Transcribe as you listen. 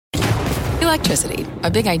Electricity,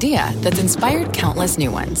 a big idea that's inspired countless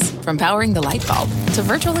new ones. From powering the light bulb to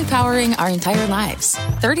virtually powering our entire lives.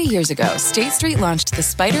 30 years ago, State Street launched the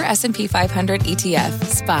Spider S&P 500 ETF,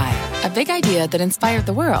 SPY. A big idea that inspired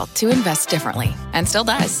the world to invest differently. And still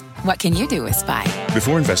does. What can you do with SPY?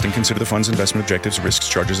 Before investing, consider the fund's investment objectives, risks,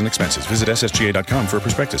 charges, and expenses. Visit ssga.com for a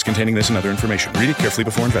prospectus containing this and other information. Read it carefully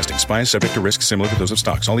before investing. SPY is subject to risks similar to those of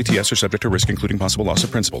stocks. All ETFs are subject to risk, including possible loss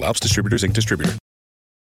of principal. Alps Distributors, Inc. Distributor.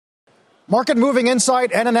 Market moving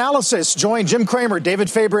insight and analysis. Join Jim Cramer, David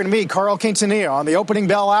Faber, and me, Carl Quintanilla, on the opening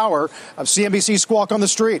bell hour of CNBC Squawk on the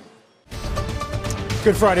Street.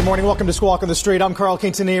 Good Friday morning. Welcome to Squawk on the Street. I'm Carl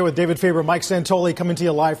Quintanilla with David Faber, Mike Santoli, coming to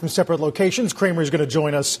you live from separate locations. Cramer is going to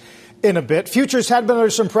join us in a bit. Futures had been under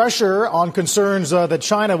some pressure on concerns that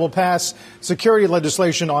China will pass security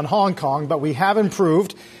legislation on Hong Kong, but we have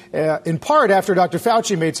improved, in part after Dr.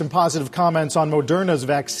 Fauci made some positive comments on Moderna's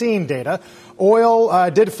vaccine data. Oil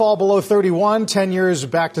did fall below 31, 10 years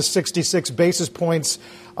back to 66 basis points.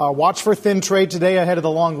 Watch for thin trade today ahead of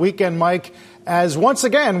the long weekend, Mike, as once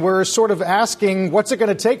again we're sort of asking what's it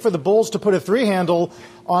going to take for the bulls to put a three handle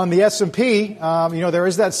on the S&P. There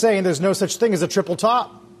is that saying there's no such thing as a triple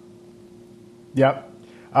top. Yep.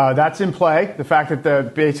 That's in play. The fact that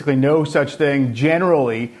there's basically no such thing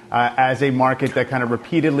generally as a market that kind of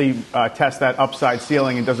repeatedly tests that upside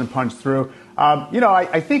ceiling and doesn't punch through.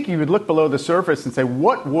 I think you would look below the surface and say,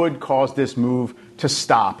 what would cause this move to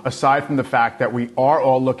stop, aside from the fact that we are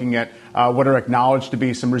all looking at what are acknowledged to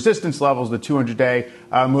be some resistance levels, the 200-day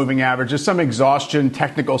moving average. There's some exhaustion,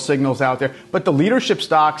 technical signals out there, but the leadership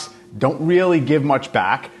stocks don't really give much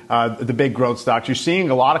back, the big growth stocks. You're seeing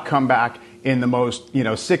a lot of comeback in the most,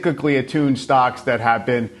 cyclically attuned stocks that have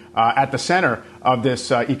been at the center of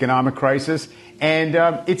this economic crisis. And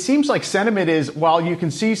it seems like sentiment is, while you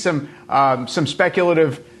can see some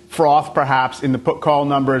speculative froth perhaps in the put call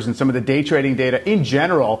numbers and some of the day trading data, in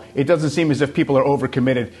general, it doesn't seem as if people are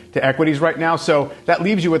overcommitted to equities right now. So that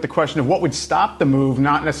leaves you with the question of what would stop the move,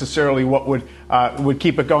 not necessarily what would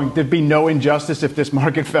keep it going. There'd be no injustice if this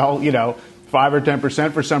market fell, 5 or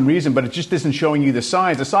 10% for some reason, but it just isn't showing you the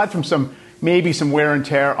signs, aside from maybe some wear and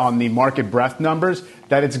tear on the market breadth numbers,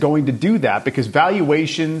 that it's going to do that, because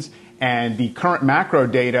valuations and the current macro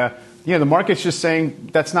data, the market's just saying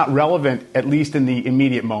that's not relevant, at least in the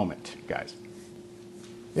immediate moment, guys.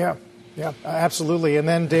 Yeah, absolutely. And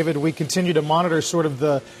then, David, we continue to monitor sort of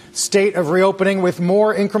the state of reopening with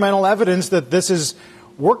more incremental evidence that this is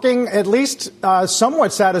working at least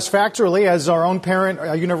somewhat satisfactorily, as our own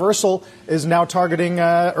parent, Universal, is now targeting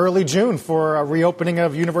early June for a reopening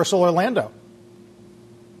of Universal Orlando.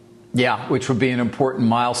 Yeah, which would be an important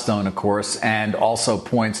milestone, of course, and also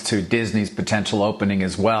points to Disney's potential opening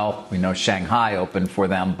as well. We know Shanghai opened for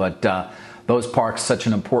them, but those parks such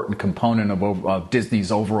an important component of Disney's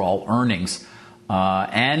overall earnings,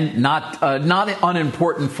 and not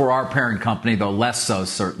unimportant for our parent company, though less so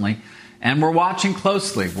certainly. And we're watching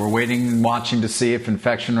closely. We're waiting and watching to see if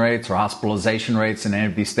infection rates or hospitalization rates in any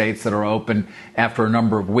of these states that are open after a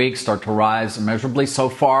number of weeks start to rise immeasurably. So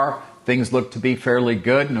far, things look to be fairly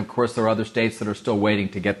good. And, of course, there are other states that are still waiting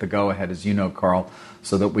to get the go-ahead, as you know, Carl,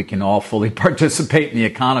 so that we can all fully participate in the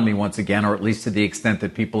economy once again, or at least to the extent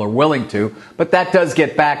that people are willing to. But that does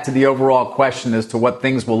get back to the overall question as to what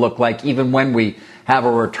things will look like even when we have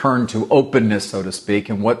a return to openness, so to speak,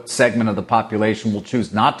 and what segment of the population will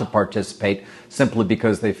choose not to participate simply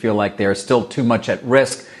because they feel like they are still too much at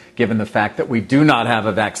risk, given the fact that we do not have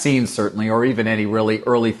a vaccine, certainly, or even any really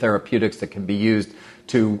early therapeutics that can be used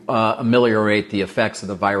to ameliorate the effects of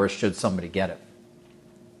the virus should somebody get it.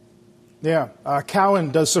 Yeah.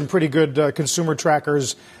 Cowen does some pretty good consumer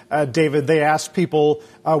trackers, David. They ask people,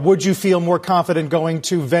 would you feel more confident going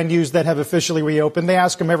to venues that have officially reopened? They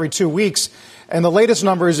ask them every 2 weeks. And the latest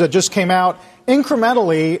numbers that just came out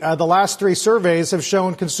incrementally, the last 3 surveys have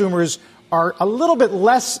shown consumers are a little bit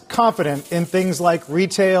less confident in things like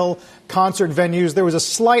retail, concert venues. There was a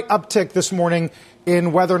slight uptick this morning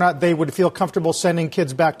in whether or not they would feel comfortable sending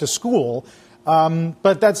kids back to school.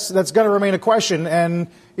 But that's going to remain a question. And,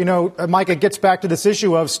 Mike, it gets back to this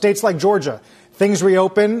issue of states like Georgia. Things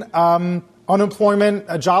reopen,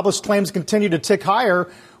 unemployment, jobless claims continue to tick higher,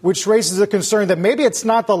 which raises a concern that maybe it's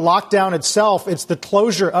not the lockdown itself, it's the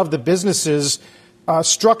closure of the businesses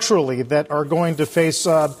structurally that are going to face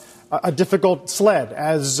a difficult sled.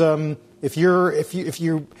 As if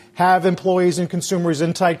you have employees and consumers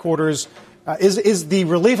in tight quarters, is the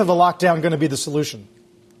relief of the lockdown going to be the solution?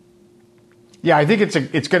 Yeah, I think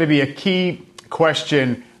it's going to be a key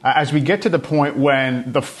question as we get to the point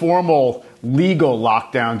when the formal legal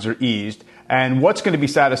lockdowns are eased. and what's going to be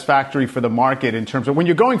satisfactory for the market in terms of when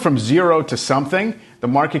you're going from zero to something, the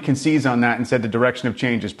market can seize on that and said the direction of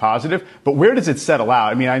change is positive. But where does it settle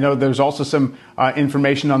out? I mean, I know there's also some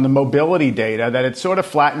information on the mobility data that it's sort of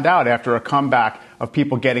flattened out after a comeback of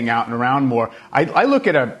people getting out and around more. I look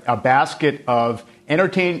at a basket of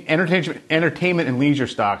entertainment and leisure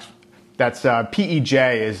stocks. That's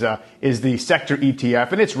PEJ is the sector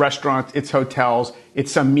ETF, and it's restaurants, it's hotels,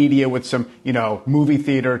 it's some media with some movie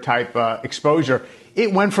theater type exposure.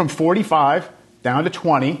 It went from 45 down to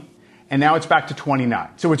 20, and now it's back to 29.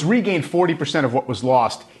 So it's regained 40% of what was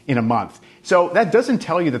lost in a month. So that doesn't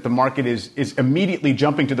tell you that the market is immediately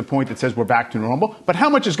jumping to the point that says we're back to normal. But how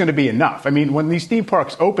much is going to be enough? I mean, when these theme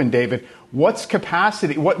parks open, David, what's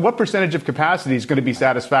capacity? What percentage of capacity is going to be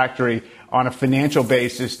satisfactory on a financial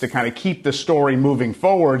basis to kind of keep the story moving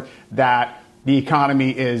forward that the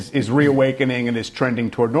economy is reawakening and is trending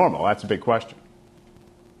toward normal? That's a big question.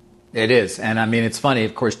 It is. And I mean, it's funny.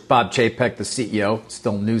 Of course, Bob Chapek, the CEO,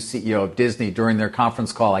 still new CEO of Disney, during their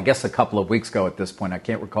conference call, I guess a couple of weeks ago at this point, I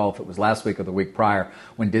can't recall if it was last week or the week prior,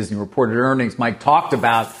 when Disney reported earnings, Mike talked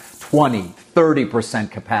about 20,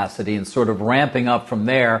 30% capacity and sort of ramping up from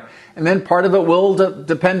there. And then part of it will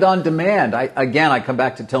depend on demand. I come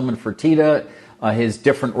back to Tillman Fertitta, his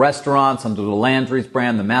different restaurants under the Landry's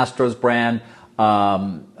brand, the Mastro's brand,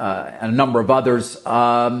 and a number of others,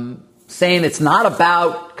 saying it's not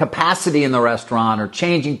about capacity in the restaurant or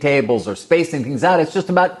changing tables or spacing things out. It's just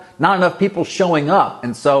about not enough people showing up.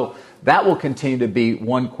 And so that will continue to be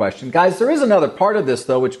one question. Guys, there is another part of this,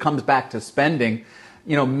 though, which comes back to spending.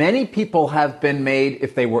 Many people have been made,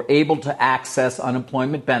 if they were able to access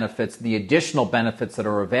unemployment benefits, the additional benefits that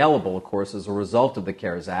are available, of course, as a result of the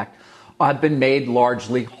CARES Act, have been made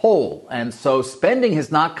largely whole. And so spending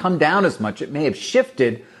has not come down as much. It may have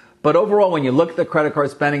shifted. But overall, when you look at the credit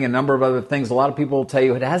card spending and a number of other things, a lot of people will tell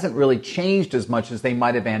you it hasn't really changed as much as they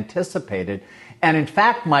might have anticipated. And in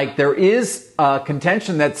fact, Mike, there is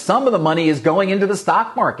contention that some of the money is going into the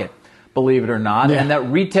stock market, believe it or not, and that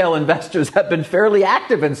retail investors have been fairly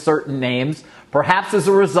active in certain names, perhaps as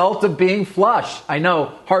a result of being flush. I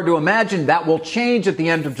know, hard to imagine that will change at the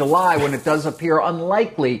end of July when it does appear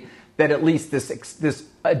unlikely that at least this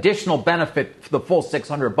additional benefit for the full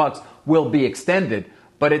 $600 will be extended.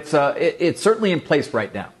 But it's certainly in place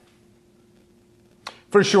right now.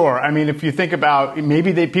 For sure. I mean, if you think about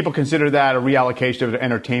maybe people consider that a reallocation of the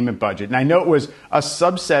entertainment budget. And I know it was a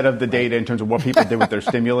subset of the data in terms of what people did with their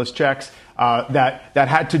stimulus checks that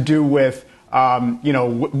had to do with,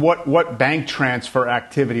 what bank transfer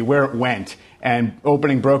activity, where it went, and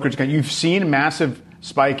opening brokerage account. You've seen a massive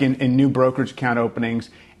spike in new brokerage account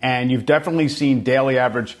openings, and you've definitely seen daily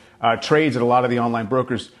average trades at a lot of the online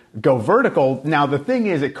brokers go vertical. Now, the thing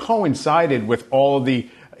is, it coincided with all of the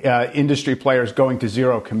industry players going to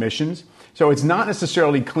zero commissions. So it's not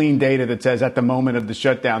necessarily clean data that says at the moment of the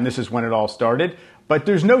shutdown, this is when it all started. But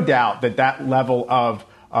there's no doubt that level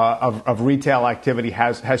of retail activity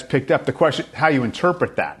has picked up. The question, how you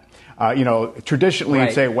interpret that. Traditionally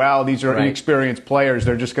you'd say, well, these are inexperienced players.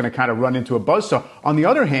 They're just going to kind of run into a buzzsaw. On the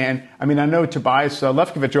other hand, I mean, I know Tobias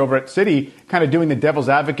Lefkovich over at Citi, kind of doing the devil's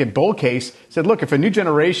advocate bull case, said, look, if a new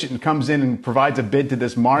generation comes in and provides a bid to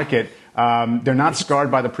this market, they're not scarred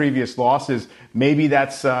by the previous losses. Maybe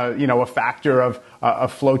that's, a factor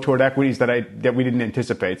of flow toward equities that we didn't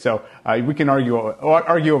anticipate. So we can argue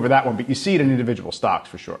over that one, but you see it in individual stocks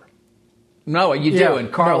for sure. No, you do.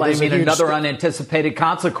 And Carl, I mean, another unanticipated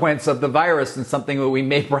consequence of the virus and something that we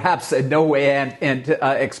may perhaps in no way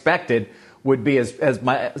expected would be, as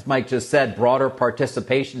Mike just said, broader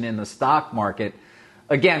participation in the stock market.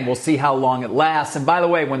 Again, we'll see how long it lasts. And by the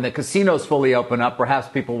way, when the casinos fully open up, perhaps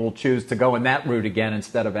people will choose to go in that route again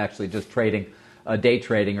instead of actually just day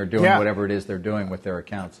trading or doing whatever it is they're doing with their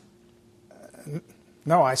accounts.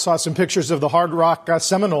 No, I saw some pictures of the Hard Rock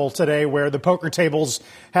Seminole today where the poker tables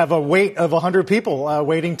have a wait of 100 people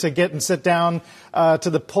waiting to get and sit down to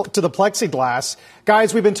the plexiglass.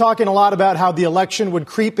 Guys, we've been talking a lot about how the election would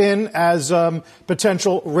creep in as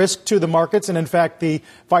potential risk to the markets. And in fact, the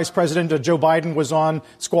Vice President Joe Biden was on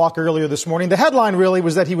Squawk earlier this morning. The headline really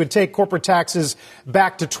was that he would take corporate taxes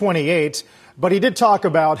back to 28. But he did talk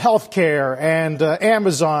about health care and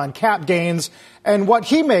Amazon, cap gains, and what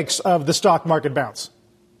he makes of the stock market bounce.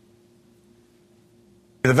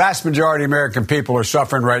 The vast majority of American people are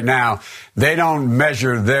suffering right now. They don't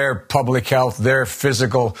measure their public health, their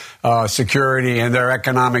physical security, and their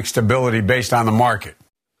economic stability based on the market.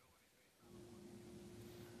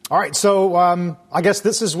 All right, so I guess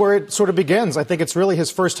this is where it sort of begins. I think it's really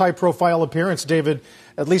his first high-profile appearance, David,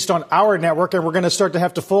 at least on our network, and we're going to start to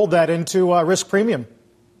have to fold that into risk premium.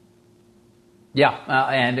 Yeah,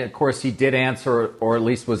 and of course he did answer, or at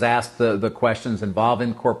least was asked the questions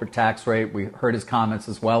involving corporate tax rate. We heard his comments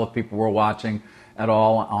as well, if people were watching at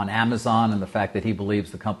all, on Amazon and the fact that he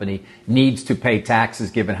believes the company needs to pay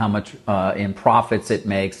taxes given how much in profits it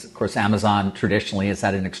makes. Of course, Amazon traditionally has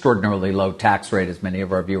had an extraordinarily low tax rate, as many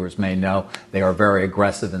of our viewers may know. They are very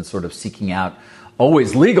aggressive in sort of seeking out,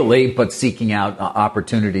 always legally, but seeking out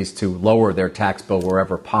opportunities to lower their tax bill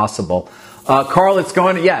wherever possible. Carl,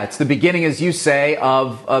 it's the beginning, as you say,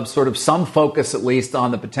 of sort of some focus, at least,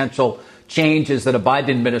 on the potential changes that a Biden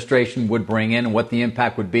administration would bring in and what the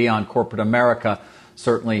impact would be on corporate America,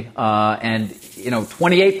 certainly.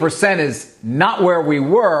 28% is not where we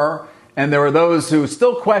were. And there are those who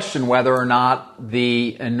still question whether or not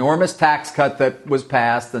the enormous tax cut that was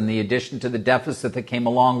passed and the addition to the deficit that came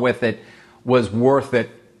along with it was worth it.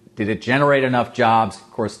 Did it generate enough jobs?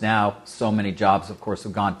 Of course, now so many jobs, of course,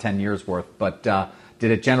 have gone 10 years worth. But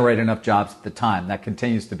did it generate enough jobs at the time? That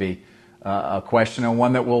continues to be a question, and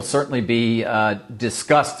one that will certainly be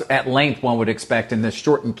discussed at length, one would expect, in this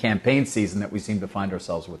shortened campaign season that we seem to find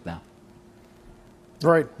ourselves with now.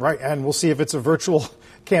 Right. And we'll see if it's a virtual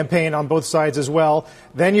campaign on both sides as well.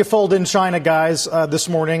 Then you fold in China, guys, this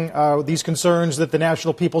morning. These concerns that the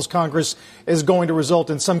National People's Congress is going to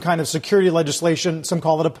result in some kind of security legislation. Some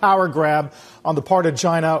call it a power grab on the part of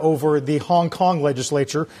China over the Hong Kong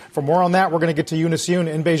legislature. For more on that, we're going to get to Eunice Yoon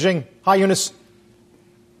in Beijing. Hi, Eunice.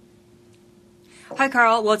 Hi,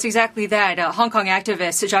 Carl. Well, it's exactly that. Hong Kong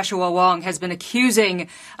activist Joshua Wong has been accusing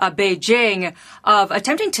Beijing of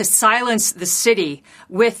attempting to silence the city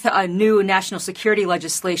with a new national security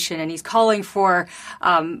legislation, and he's calling for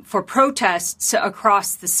protests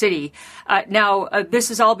across the city. Now,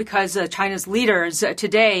 this is all because China's leaders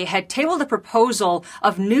today had tabled a proposal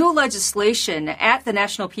of new legislation at the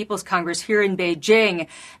National People's Congress here in Beijing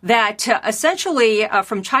that essentially,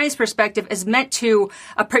 from China's perspective, is meant to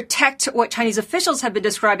protect what Chinese officials have been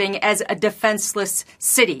describing as a defenseless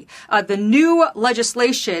city. The new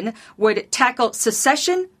legislation would tackle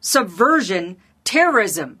secession, subversion,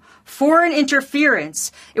 terrorism, foreign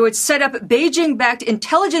interference. It would set up Beijing-backed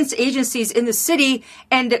intelligence agencies in the city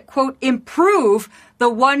and, quote, improve the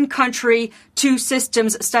one country, two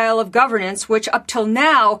systems style of governance, which up till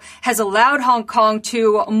now has allowed Hong Kong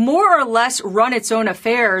to more or less run its own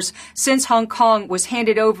affairs since Hong Kong was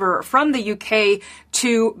handed over from the UK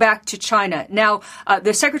back to China. Now,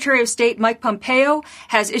 the Secretary of State, Mike Pompeo,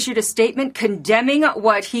 has issued a statement condemning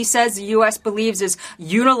what he says the U.S. believes is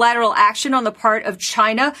unilateral action on the part of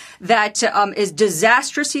China that is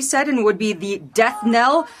disastrous, he said, and would be the death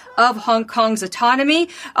knell of Hong Kong's autonomy.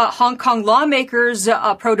 Hong Kong lawmakers,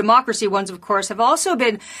 pro-democracy ones, of course, have also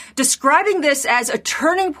been describing this as a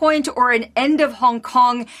turning point or an end of Hong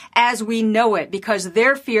Kong as we know it, because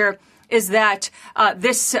their fear is that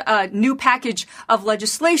this new package of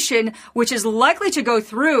legislation, which is likely to go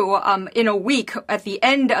through in a week at the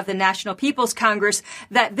end of the National People's Congress,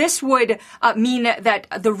 that this would mean that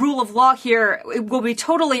the rule of law here will be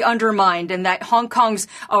totally undermined, and that Hong Kong's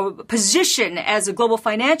position as a global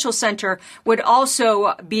financial center would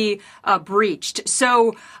also be breached.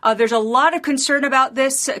 So there's a lot of concern about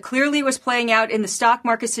this. Clearly, it was playing out in the stock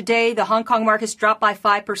markets today. The Hong Kong markets dropped by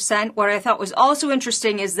 5%. What I thought was also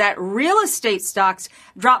interesting is that real estate stocks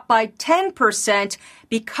dropped by 10%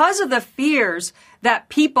 because of the fears that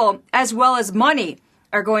people, as well as money,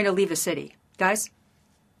 are going to leave the city. Guys?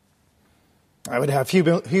 I would have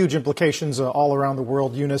huge implications all around the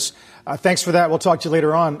world, Eunice. Thanks for that. We'll talk to you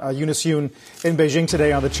later on. Eunice Yoon in Beijing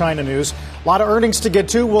today on the China News. A lot of earnings to get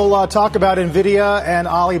to. We'll talk about NVIDIA and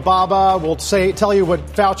Alibaba. We'll tell you what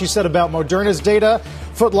Fauci said about Moderna's data,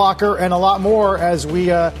 Foot Locker, and a lot more as we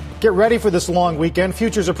get ready for this long weekend.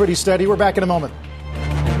 Futures are pretty steady. We're back in a moment.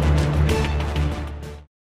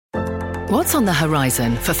 What's on the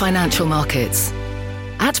horizon for financial markets?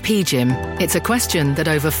 At PGIM, it's a question that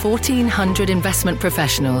over 1,400 investment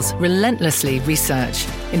professionals relentlessly research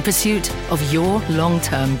in pursuit of your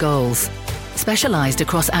long-term goals. Specialized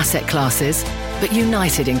across asset classes, but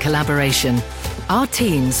united in collaboration, our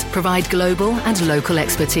teams provide global and local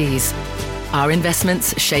expertise. Our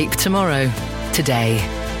investments shape tomorrow, today.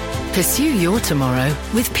 Pursue your tomorrow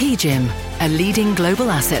with PGIM, a leading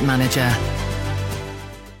global asset manager.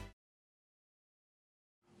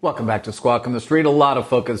 Welcome back to Squawk on the Street. A lot of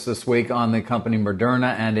focus this week on the company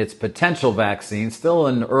Moderna and its potential vaccine, still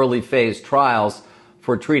in early phase trials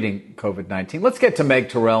for treating COVID-19. Let's get to Meg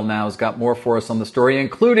Terrell now, who's got more for us on the story,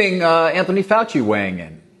 including Anthony Fauci weighing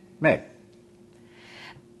in. Meg.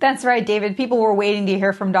 That's right, David. People were waiting to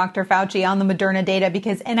hear from Dr. Fauci on the Moderna data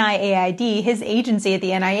because NIAID, his agency at the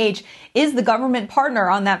NIH, is the government partner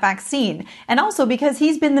on that vaccine. And also because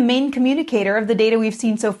he's been the main communicator of the data we've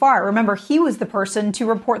seen so far. Remember, he was the person to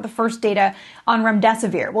report the first data on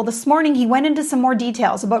remdesivir. Well, this morning he went into some more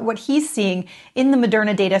details about what he's seeing in the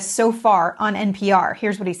Moderna data so far on NPR.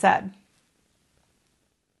 Here's what he said.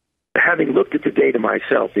 Having looked at the data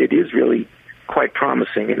myself, it is really quite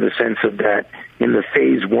promising in the sense of that in the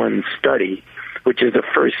phase 1 study, which is the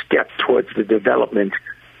first step towards the development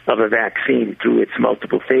of a vaccine through its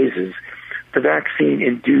multiple phases, the vaccine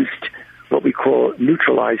induced what we call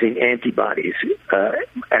neutralizing antibodies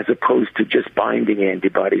as opposed to just binding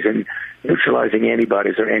antibodies. And neutralizing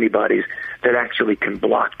antibodies are antibodies that actually can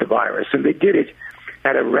block the virus. And they did it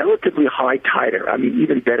at a relatively high titer, I mean,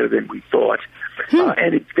 even better than we thought.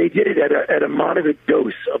 And they did it at a moderate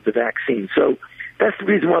dose of the vaccine. So that's the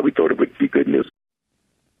reason why we thought it would be good news.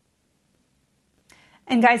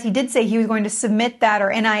 And guys, he did say he was going to submit that, or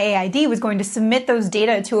NIAID was going to submit those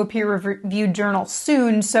data to a peer-reviewed journal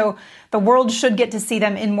soon. So the world should get to see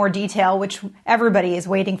them in more detail, which everybody is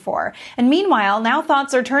waiting for. And meanwhile, now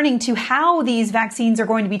thoughts are turning to how these vaccines are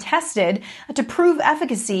going to be tested to prove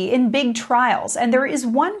efficacy in big trials. And there is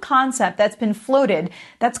one concept that's been floated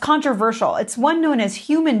that's controversial. It's one known as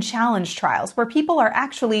human challenge trials, where people are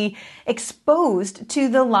actually exposed to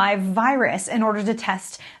the live virus in order to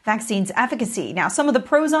test vaccines' efficacy. Now, some of the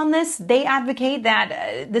pros on this, they advocate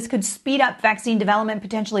that this could speed up vaccine development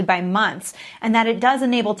potentially by months, and that it does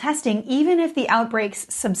enable testing even if the outbreaks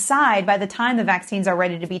subside by the time the vaccines are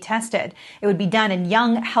ready to be tested. It would be done in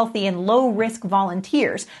young, healthy, and low-risk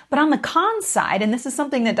volunteers. But on the con side, and this is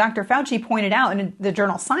something that Dr. Fauci pointed out in the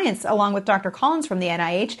journal Science, along with Dr. Collins from the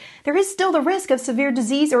NIH, there is still the risk of severe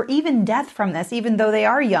disease or even death from this, even though they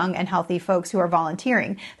are young and healthy folks who are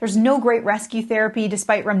volunteering. There's no great rescue therapy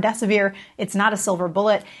despite remdesivir. It's not a silver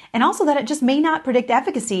bullet. And also that it just may not predict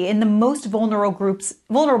efficacy in the most vulnerable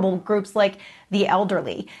groups like the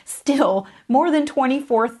elderly. Still, more than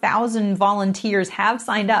 24,000 volunteers have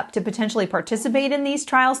signed up to potentially participate in these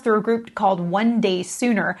trials through a group called One Day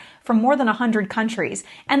Sooner from more than 100 countries.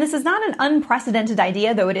 And this is not an unprecedented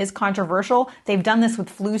idea, though it is controversial. They've done this with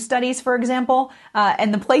flu studies, for example,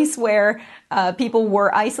 and the place where people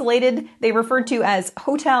were isolated, they referred to as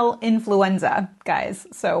hotel influenza, guys.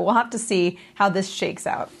 So we'll have to see how this shakes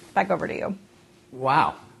out. Back over to you.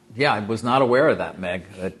 Wow. Yeah, I was not aware of that, Meg,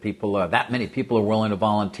 that that many people are willing to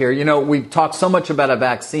volunteer. You know, we've talked so much about a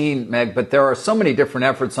vaccine, Meg, but there are so many different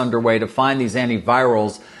efforts underway to find these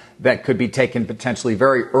antivirals that could be taken potentially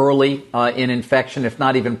very early in infection, if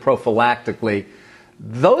not even prophylactically.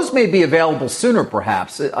 Those may be available sooner,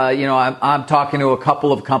 perhaps. I'm talking to a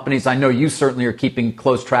couple of companies. I know you certainly are keeping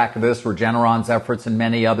close track of this, Regeneron's efforts and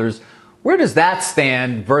many others. Where does that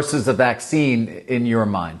stand versus a vaccine in your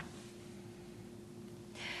mind?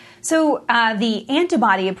 So the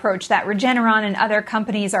antibody approach that Regeneron and other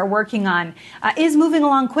companies are working on is moving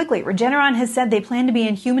along quickly. Regeneron has said they plan to be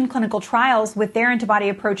in human clinical trials with their antibody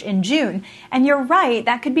approach in June. And you're right,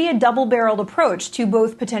 that could be a double-barreled approach to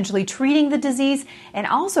both potentially treating the disease and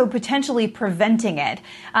also potentially preventing it.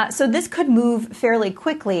 So this could move fairly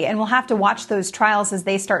quickly, and we'll have to watch those trials as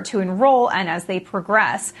they start to enroll and as they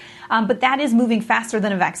progress. But that is moving faster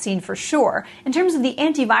than a vaccine for sure. In terms of the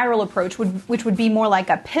antiviral approach, which would be more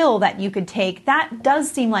like a pill that you could take, that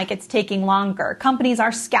does seem like it's taking longer. Companies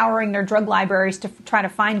are scouring their drug libraries to try to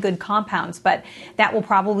find good compounds, but that will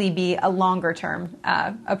probably be a longer-term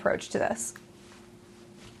approach to this.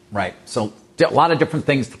 Right. So a lot of different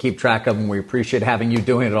things to keep track of, and we appreciate having you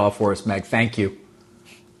doing it all for us, Meg. Thank you.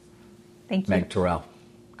 Thank you. Meg Terrell.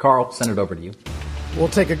 Carl, send it over to you.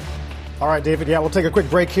 All right, David. Yeah, we'll take a quick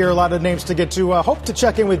break here. A lot of names to get to. Hope to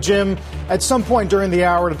check in with Jim at some point during the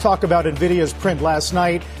hour to talk about NVIDIA's print last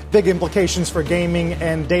night, big implications for gaming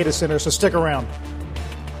and data centers. So stick around.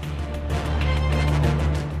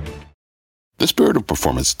 The spirit of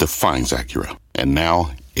performance defines Acura, and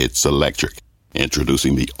now it's electric.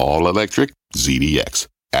 Introducing the all-electric ZDX,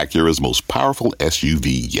 Acura's most powerful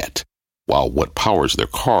SUV yet. While what powers their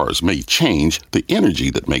cars may change, the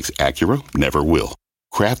energy that makes Acura never will.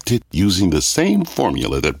 Crafted using the same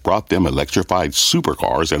formula that brought them electrified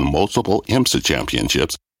supercars and multiple IMSA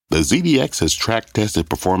championships, the ZDX has track-tested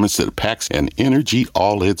performance that packs an energy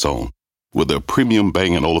all its own. With a premium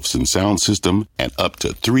Bang & Olufsen sound system and up to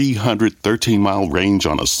 313-mile range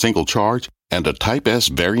on a single charge, and a Type S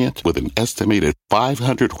variant with an estimated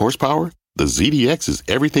 500 horsepower, the ZDX is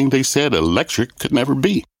everything they said electric could never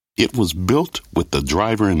be. It was built with the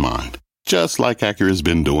driver in mind, just like Acura's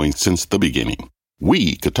been doing since the beginning.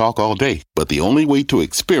 We could talk all day, but the only way to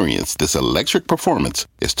experience this electric performance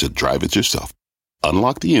is to drive it yourself.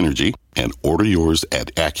 Unlock the energy and order yours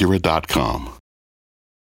at Acura.com.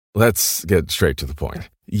 Let's get straight to the point.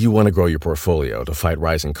 You want to grow your portfolio to fight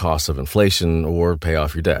rising costs of inflation or pay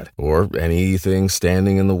off your debt, or anything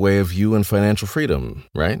standing in the way of you and financial freedom,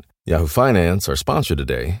 right? Yahoo Finance, our sponsor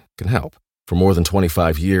today, can help. For more than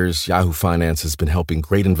 25 years, Yahoo Finance has been helping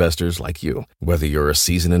great investors like you. Whether you're a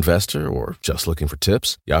seasoned investor or just looking for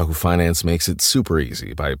tips, Yahoo Finance makes it super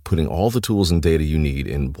easy by putting all the tools and data you need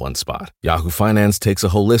in one spot. Yahoo Finance takes a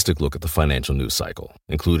holistic look at the financial news cycle,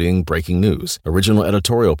 including breaking news, original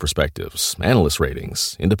editorial perspectives, analyst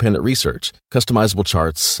ratings, independent research, customizable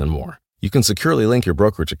charts, and more. You can securely link your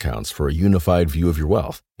brokerage accounts for a unified view of your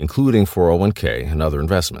wealth, including 401k and other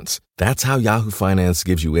investments. That's how Yahoo Finance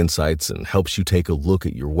gives you insights and helps you take a look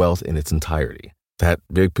at your wealth in its entirety. That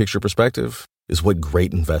big picture perspective is what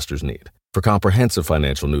great investors need. For comprehensive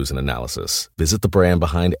financial news and analysis, visit the brand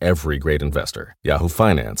behind every great investor,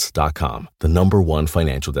 yahoofinance.com, the #1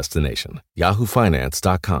 financial destination,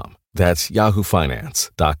 yahoofinance.com. That's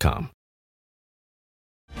yahoofinance.com.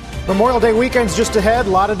 Memorial Day weekend's just ahead. A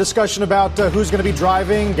lot of discussion about who's going to be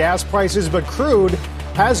driving, gas prices, but crude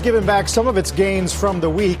has given back some of its gains from the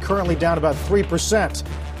week, currently down about 3%.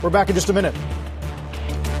 We're back in just a minute.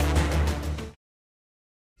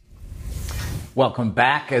 Welcome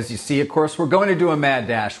back. As you see, of course, we're going to do a mad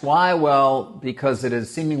dash. Why? Well, because it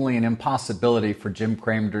is seemingly an impossibility for Jim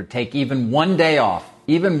Cramer to take even one day off.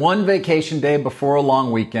 Even one vacation day before a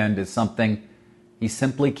long weekend is something he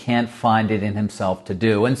simply can't find it in himself to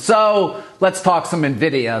do. And so let's talk some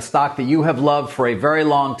NVIDIA, a stock that you have loved for a very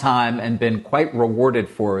long time and been quite rewarded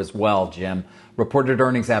for as well, Jim. Reported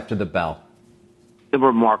earnings after the bell.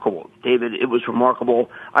 Remarkable, David. It was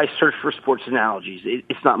remarkable. I searched for sports analogies.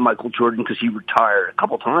 It's not Michael Jordan because he retired a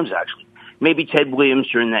couple times, actually. Maybe Ted Williams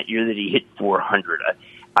during that year that he hit 400.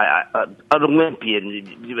 An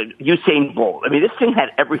Olympian, Usain Bolt. I mean, this thing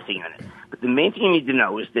had everything in it. But the main thing you need to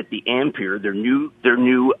know is that the Ampere, their new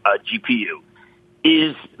GPU,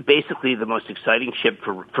 is basically the most exciting chip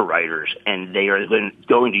for writers, and they are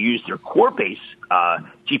going to use their core-based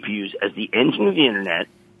GPUs as the engine of the internet.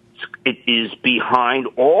 It is behind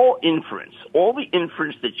all the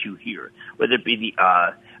inference that you hear, whether it be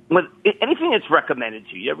anything that's recommended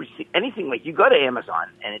to you. You ever see anything like you go to Amazon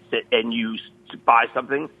and you buy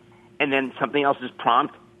something, and then something else is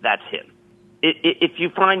prompt? That's him. If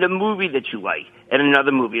you find a movie that you like and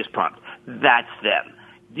another movie is prompt, that's them.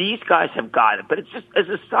 These guys have got it. But it's just as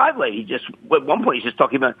a sidelight. At one point he's just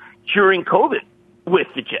talking about curing COVID with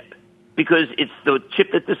the chip because it's the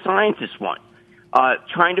chip that the scientists want.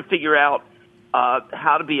 Trying to figure out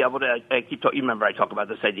how to be able to you remember I talk about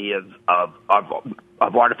this idea of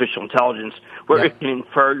artificial intelligence where it can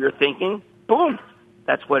infer your thinking. Boom.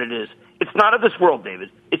 That's what it is. It's not of this world,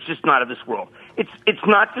 David. It's just not of this world. It's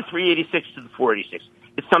not the 386 to the 486.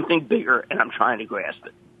 It's something bigger, and I'm trying to grasp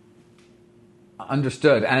it.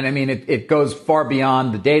 Understood. And I mean, it goes far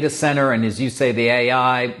beyond the data center and, as you say, the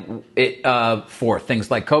AI for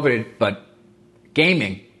things like COVID, but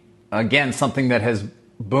gaming, again, something that has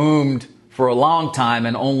boomed for a long time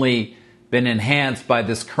and only been enhanced by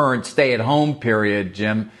this current stay-at-home period,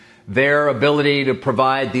 Jim. Their ability to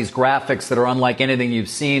provide these graphics that are unlike anything you've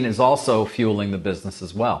seen is also fueling the business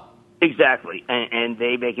as well. Exactly. And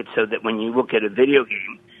they make it so that when you look at a video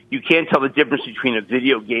game, you can't tell the difference between a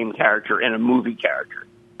video game character and a movie character.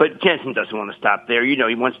 But Jensen doesn't want to stop there. You know,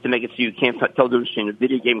 he wants to make it so you can't tell the difference between a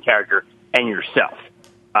video game character and yourself.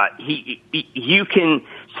 You can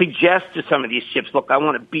suggest to some of these chips, look, I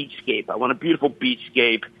want a beachscape. I want a beautiful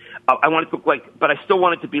beachscape. I want it to look like, but I still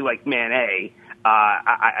want it to be like Man A.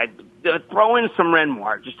 I throw in some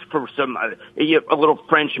Renoir just for some a little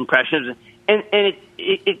French impressions, and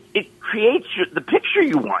it creates the picture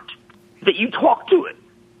you want. That you talk to it.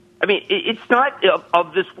 I mean, it's not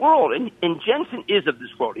of this world, and Jensen is of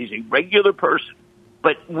this world. He's a regular person,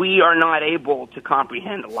 but we are not able to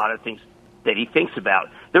comprehend a lot of things that he thinks about.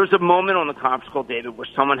 There was a moment on the conference call, David, where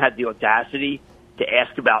someone had the audacity to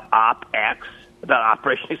ask about OpEx, about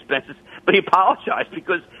operation expenses, but he apologized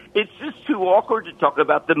because it's just too awkward to talk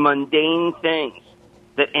about the mundane things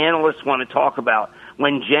that analysts want to talk about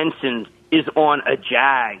when Jensen is on a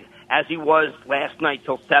jag, as he was last night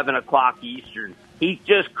till 7 o'clock Eastern. He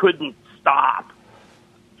just couldn't stop.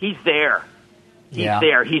 He's there. He's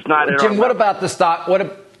there. He's not at Jim, what about the stock?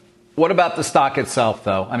 What about the stock itself,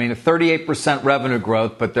 though? I mean, a 38% revenue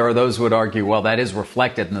growth, but there are those who would argue, well, that is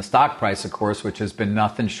reflected in the stock price, of course, which has been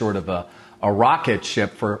nothing short of a rocket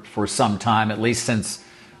ship for some time, at least since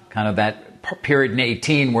kind of that period in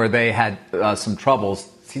 18 where they had some troubles.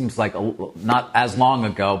 seems like not as long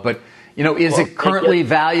ago. But, is it currently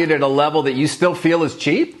valued at a level that you still feel is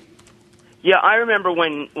cheap? Yeah, I remember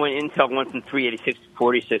when Intel went from 386 to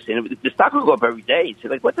 46, and the stock would go up every day. It's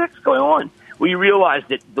like, what the heck's going on? Well, you realize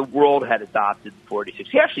that the world had adopted 46.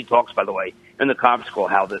 He actually talks, by the way, in the conference call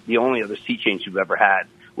how the only other sea change we've ever had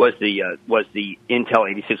was the Intel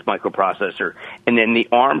 86 microprocessor, and then the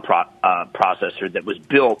ARM processor that was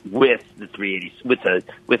built with the 380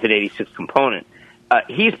 with an 86 component.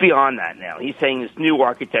 He's beyond that now. He's saying this new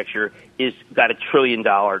architecture is got $1 trillion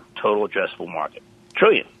total addressable market. $1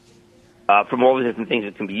 trillion. From all the different things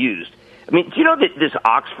that can be used. I mean, do you know that this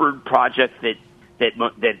Oxford project that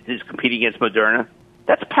is competing against Moderna,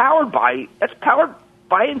 that's powered by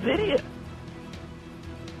NVIDIA.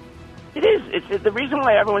 It is. It's the reason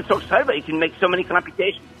why everyone's so excited about it. You can make so many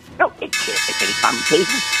computations. No, it can't make any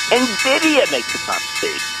computations. NVIDIA makes the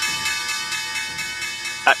computations.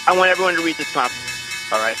 I want everyone to read this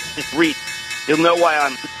conference. All right, just read. You'll know why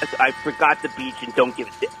I forgot the beach and don't give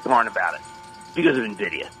a darn about it because of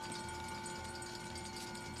NVIDIA.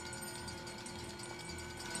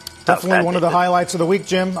 Definitely one of the highlights of the week,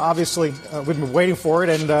 Jim. Obviously, we've been waiting for it,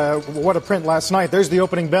 and what a print last night. There's the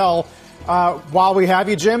opening bell. While we have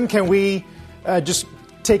you, Jim, can we just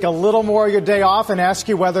take a little more of your day off and ask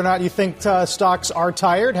you whether or not you think stocks are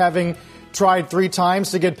tired, having tried 3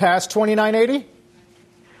 times to get past 29.80?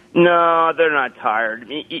 No, they're not tired.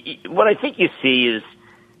 What I think you see is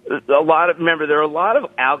remember, there are a lot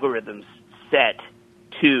of algorithms set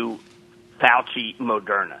to Fauci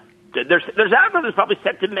Moderna. There's algorithms probably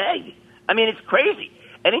set to Meg. I mean, it's crazy.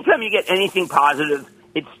 Anytime you get anything positive,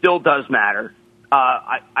 it still does matter.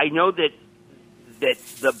 I know that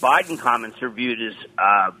the Biden comments are viewed as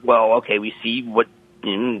okay. We see what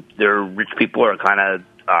their rich people are kind of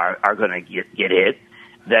are going to get hit.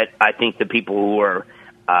 That I think the people who are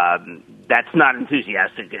that's not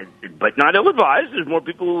enthusiastic, but not ill-advised. There's more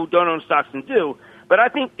people who don't own stocks than do. But I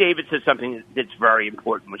think David said something that's very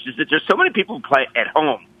important, which is that there's so many people who play at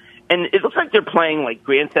home. And it looks like they're playing like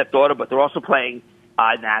Grand Theft Auto, but they're also playing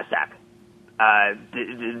NASDAQ.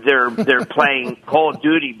 They're playing Call of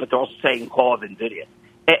Duty, but they're also saying Call of NVIDIA.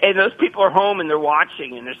 And those people are home and they're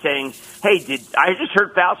watching and they're saying, "Hey, I just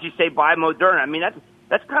heard Fauci say buy Moderna?" I mean,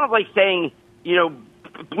 that's kind of like saying,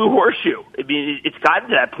 Blue Horseshoe. I mean, it's gotten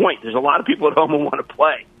to that point. There's a lot of people at home who want to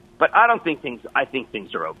play, but I think things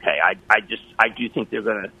are okay. I do think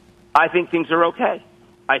I think things are okay.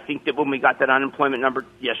 I think that when we got that unemployment number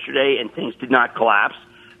yesterday and things did not collapse,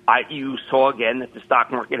 you saw again that the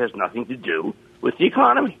stock market has nothing to do with the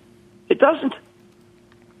economy. It doesn't.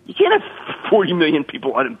 You can't have 40 million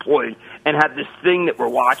people unemployed and have this thing that we're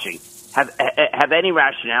watching have any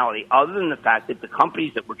rationality other than the fact that the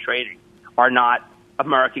companies that we're trading are not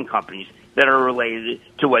American companies that are related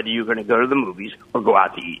to whether you're going to go to the movies or go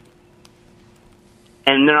out to eat.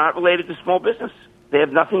 And they're not related to small business. They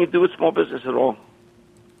have nothing to do with small business at all.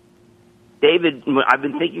 David, I've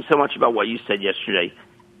been thinking so much about what you said yesterday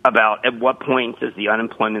about at what point does the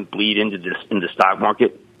unemployment bleed into the stock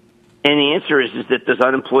market? And the answer is that those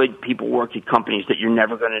unemployed people work at companies that you're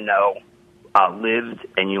never going to know lived,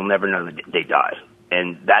 and you'll never know that they died.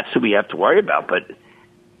 And that's who we have to worry about. But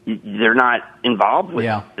they're not involved with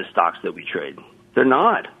the stocks that we trade. They're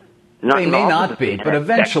not. They may not be, but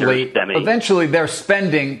eventually they're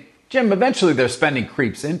spending. Jim, eventually their spending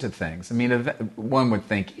creeps into things. I mean, one would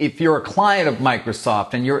think if you're a client of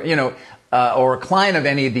Microsoft and you're, or a client of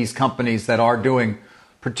any of these companies that are doing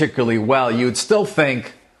particularly well, you would still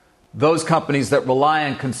think those companies that rely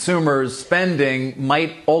on consumers spending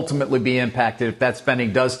might ultimately be impacted if that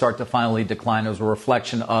spending does start to finally decline as a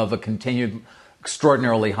reflection of a continued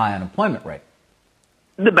extraordinarily high unemployment rate.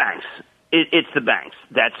 The banks. It's the banks.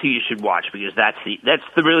 That's who you should watch because that's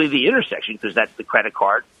really the intersection because that's the credit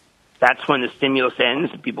card. That's when the stimulus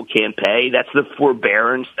ends and people can't pay. That's the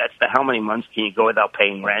forbearance. That's the how many months can you go without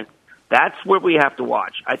paying rent. That's where we have to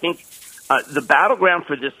watch. I think the battleground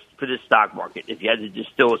for this stock market, if you had to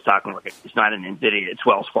distill a stock market, it's not an NVIDIA, it's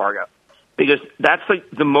Wells Fargo. Because that's like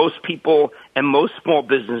the most people and most small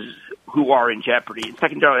businesses who are in jeopardy. And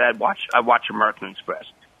secondarily, I watch American Express.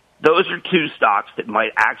 Those are two stocks that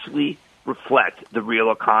might actually reflect the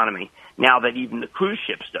real economy now that even the cruise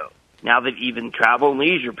ships don't. Now that even travel and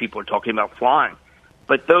leisure people are talking about flying.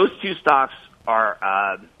 But those two stocks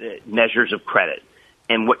are measures of credit.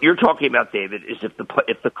 And what you're talking about, David, is if the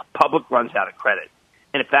public runs out of credit.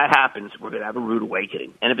 And if that happens, we're going to have a rude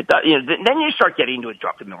awakening. And if it does, then you start getting into a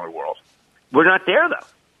Druckenmiller world. We're not there, though,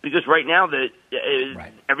 because right now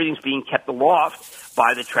everything's being kept aloft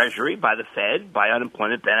by the Treasury, by the Fed, by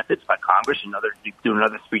unemployment benefits, by Congress, doing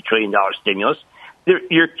another $3 trillion stimulus.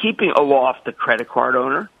 you're keeping aloft the credit card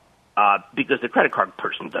owner because the credit card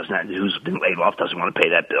person who's been laid off doesn't want to pay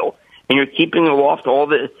that bill, and you're keeping aloft all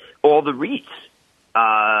the REITs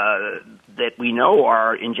that we know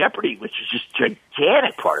are in jeopardy, which is just a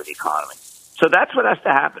gigantic part of the economy. So that's what has to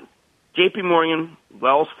happen. J.P. Morgan,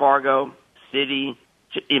 Wells Fargo, Citi,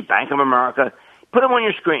 Bank of America, put them on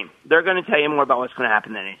your screen. They're going to tell you more about what's going to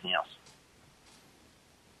happen than anything else.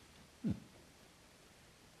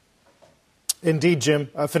 Indeed, Jim.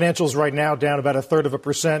 Financials right now down about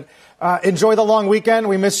 1/3%. Enjoy the long weekend.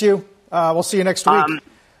 We miss you. We'll see you next week.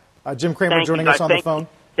 Jim Cramer joining us on the phone.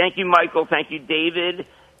 Thank you, Michael. Thank you, David.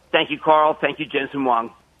 Thank you, Carl. Thank you, Jensen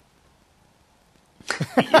Wong.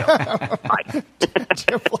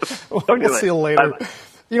 We'll see you later.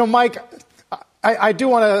 Mike, I do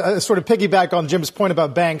want to sort of piggyback on Jim's point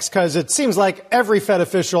about banks, because it seems like every Fed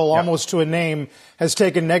official, almost to a name, has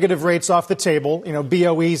taken negative rates off the table.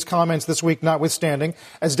 BOE's comments this week notwithstanding.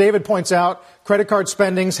 As David points out, credit card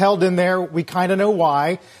spending's held in there. We kind of know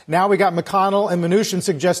why. Now we got McConnell and Mnuchin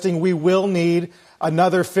suggesting we will need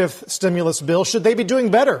another fifth stimulus bill. Should they be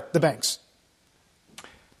doing better, the banks?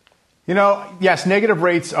 Yes, negative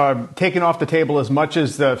rates are taken off the table as much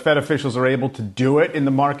as the Fed officials are able to do it in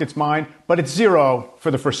the market's mind, but it's zero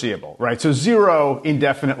for the foreseeable, right? So zero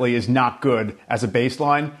indefinitely is not good as a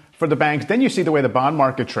baseline for the banks. Then you see the way the bond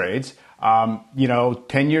market trades.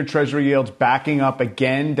 10-year Treasury yields backing up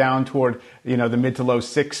again down toward, the mid to low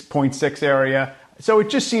 6.6 area. So it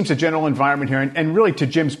just seems a general environment here. And really, to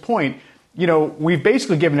Jim's point, we've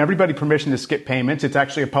basically given everybody permission to skip payments. It's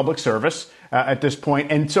actually a public service at this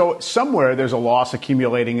point. And so somewhere there's a loss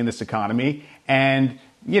accumulating in this economy. And,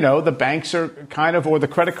 the banks are or the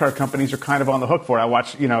credit card companies are kind of on the hook for it. I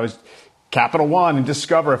watched, Capital One and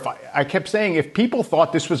Discover. I kept saying, if people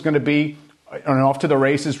thought this was going to be an off to the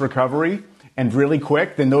races recovery and really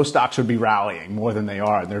quick, then those stocks would be rallying more than they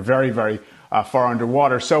are. They're very, very far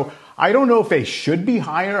underwater. So I don't know if they should be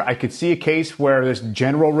higher. I could see a case where this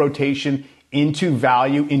general rotation into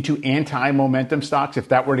value, into anti-momentum stocks, if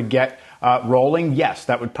that were to get rolling, yes,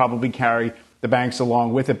 that would probably carry the banks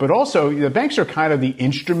along with it. But also, the banks are kind of the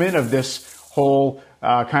instrument of this whole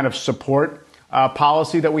kind of support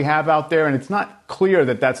policy that we have out there. And it's not clear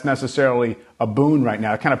that that's necessarily a boon right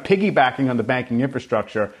now, kind of piggybacking on the banking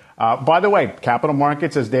infrastructure. By the way, capital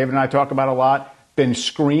markets, as David and I talk about a lot, been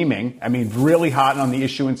screaming. I mean, really hot on the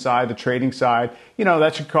issuance side, the trading side.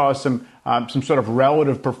 That should cause some sort of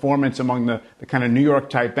relative performance among the kind of New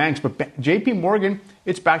York type banks. But J.P. Morgan,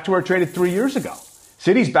 it's back to where it traded 3 years ago.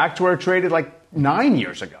 Citi's back to where it traded like 9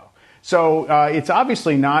 years ago. So it's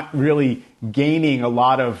obviously not really gaining a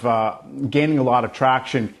lot of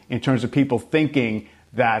traction in terms of people thinking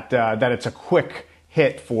that it's a quick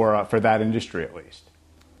hit for that industry at least.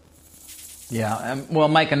 Yeah. Well,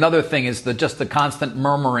 Mike, another thing is just the constant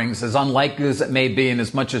murmurings, as unlikely as it may be, and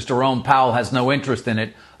as much as Jerome Powell has no interest in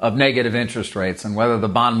it, of negative interest rates, and whether the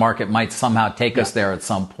bond market might somehow take us there at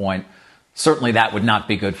some point. Certainly that would not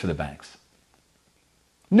be good for the banks.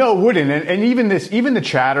 No, it wouldn't. And even the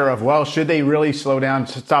chatter of, well, should they really slow down,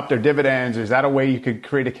 stop their dividends? Is that a way you could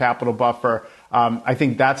create a capital buffer? I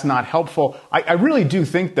think that's not helpful. I really do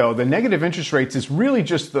think, though, the negative interest rates is really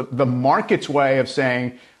just the market's way of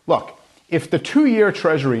saying, look, if the 2-year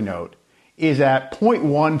Treasury note is at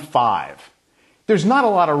 0.15, there's not a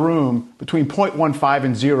lot of room between 0.15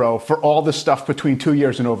 and 0 for all the stuff between 2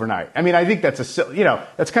 years and overnight. I mean, I think that's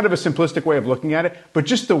that's kind of a simplistic way of looking at it, but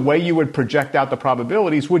just the way you would project out the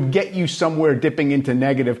probabilities would get you somewhere dipping into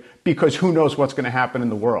negative, because who knows what's going to happen in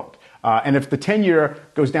the world. And if the 10-year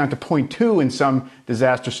goes down to 0.2 in some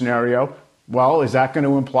disaster scenario, well, is that going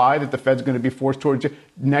to imply that the Fed's going to be forced towards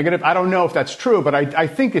negative? I don't know if that's true, but I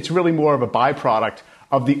think it's really more of a byproduct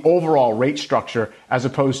of the overall rate structure as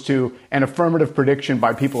opposed to an affirmative prediction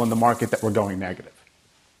by people in the market that we're going negative.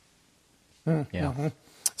 Mm-hmm.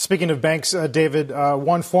 Speaking of banks, David,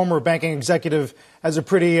 one former banking executive has a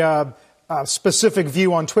pretty specific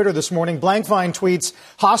view on Twitter this morning. Blankfein tweets,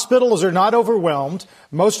 hospitals are not overwhelmed.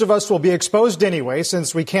 Most of us will be exposed anyway,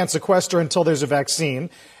 since we can't sequester until there's a vaccine.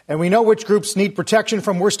 And we know which groups need protection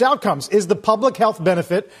from worst outcomes. Is the public health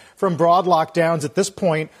benefit from broad lockdowns at this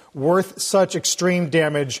point worth such extreme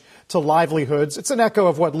damage to livelihoods? It's an echo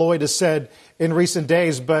of what Lloyd has said in recent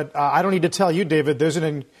days, but I don't need to tell you, David, there's an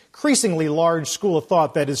increasingly large school of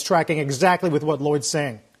thought that is tracking exactly with what Lloyd's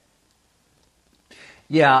saying.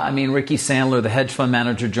 Yeah, I mean, Ricky Sandler, the hedge fund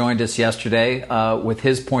manager, joined us yesterday with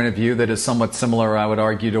his point of view that is somewhat similar, I would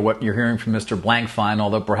argue, to what you're hearing from Mr. Blankfein,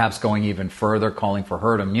 although perhaps going even further, calling for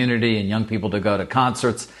herd immunity and young people to go to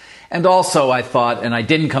concerts. And also, I thought, and I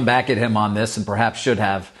didn't come back at him on this and perhaps should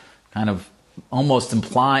have, kind of almost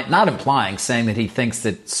saying that he thinks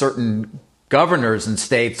that certain governors and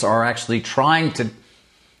states are actually trying to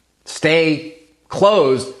stay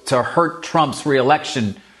closed to hurt Trump's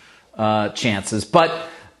reelection chances. But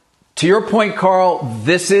to your point, Carl,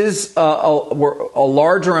 this is a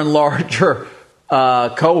larger and larger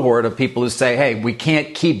cohort of people who say, hey, we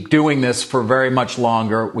can't keep doing this for very much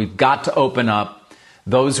longer. We've got to open up.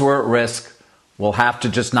 Those who are at risk will have to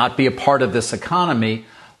just not be a part of this economy.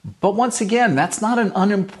 But once again, that's not an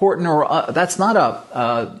unimportant or that's not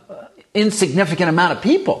a insignificant amount of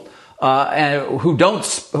people and who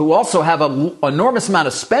also have an enormous amount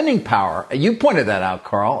of spending power. You pointed that out,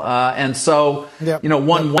 Carl. And so,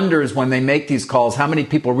 one wonders when they make these calls, how many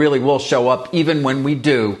people really will show up, even when we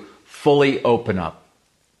do fully open up.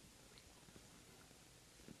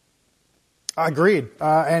 Agreed.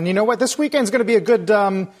 And you know what? This weekend's going to be a good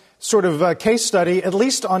case study, at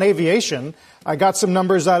least on aviation. I got some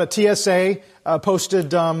numbers out of TSA,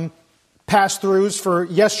 posted pass-throughs for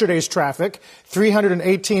yesterday's traffic,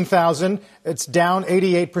 318,000. It's down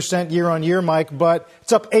 88% year-on-year, Mike, but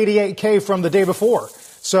it's up 88K from the day before.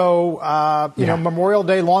 So, Memorial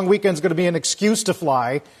Day, long weekend's going to be an excuse to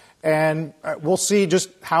fly, and we'll see just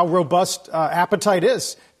how robust appetite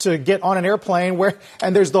is to get on an airplane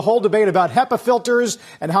and there's the whole debate about HEPA filters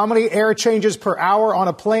and how many air changes per hour on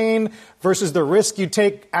a plane versus the risk you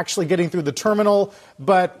take actually getting through the terminal.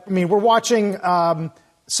 But, we're watching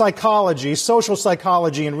social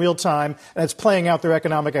psychology in real time, and it's playing out through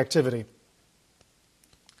economic activity.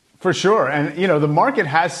 For sure. And, the market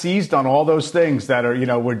has seized on all those things that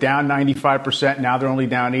are, we're down 95%. Now they're only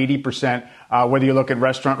down 80%. Whether you look at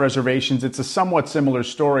restaurant reservations, it's a somewhat similar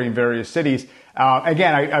story in various cities.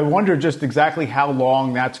 Again, I wonder just exactly how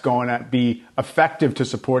long that's going to be effective to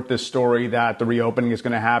support this story that the reopening is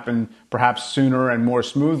going to happen perhaps sooner and more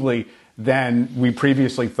smoothly than we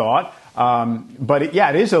previously thought. But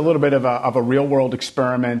it is a little bit of a real world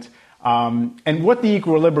experiment. And what the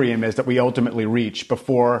equilibrium is that we ultimately reach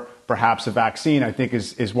before perhaps a vaccine, I think,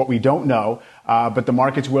 is what we don't know. But the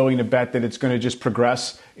market's willing to bet that it's going to just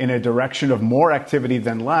progress in a direction of more activity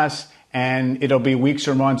than less. And it'll be weeks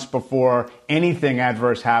or months before anything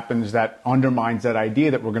adverse happens that undermines that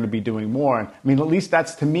idea that we're going to be doing more. And, at least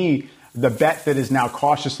that's, to me, the bet that is now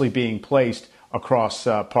cautiously being placed across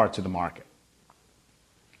parts of the market.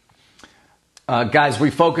 Guys,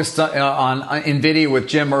 we focused on NVIDIA with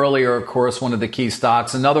Jim earlier, of course, one of the key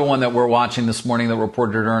stocks. Another one that we're watching this morning that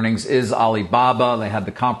reported earnings is Alibaba. They had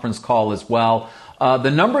the conference call as well.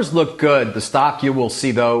 The numbers look good. The stock, you will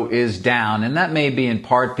see, though, is down. And that may be in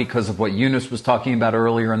part because of what Eunice was talking about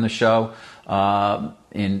earlier in the show.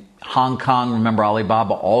 In Hong Kong, remember,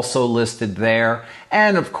 Alibaba also listed there.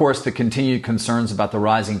 And, of course, the continued concerns about the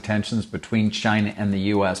rising tensions between China and the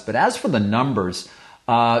U.S. But as for the numbers,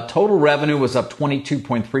 total revenue was up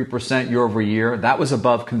 22.3% year over year. That was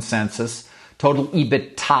above consensus. Total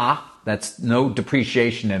EBITDA, that's no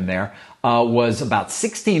depreciation in there, was about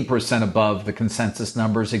 16% above the consensus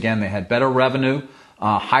numbers. Again, they had better revenue,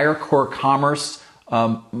 higher core commerce,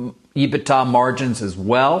 EBITDA margins as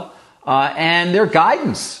well. And their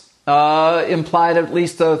guidance implied at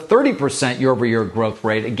least a 30% year-over-year growth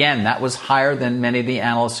rate. Again, that was higher than many of the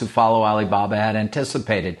analysts who follow Alibaba had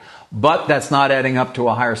anticipated. But that's not adding up to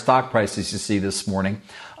a higher stock price, as you see this morning.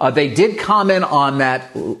 They did comment on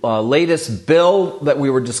that latest bill that we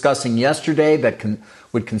were discussing yesterday that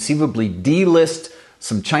would conceivably delist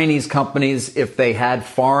some Chinese companies if they had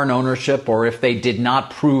foreign ownership or if they did not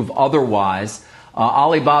prove otherwise.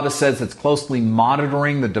 Alibaba says it's closely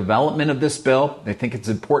monitoring the development of this bill. They think it's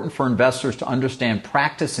important for investors to understand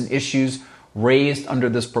practice and issues raised under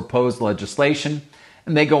this proposed legislation.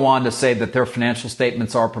 And they go on to say that their financial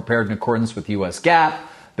statements are prepared in accordance with U.S. GAAP,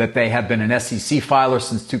 that they have been an SEC filer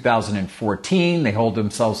since 2014. They hold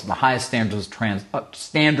themselves to the highest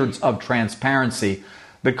standards of transparency.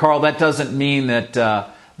 But, Carl, that doesn't mean that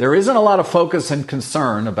there isn't a lot of focus and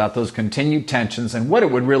concern about those continued tensions and what it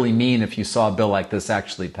would really mean if you saw a bill like this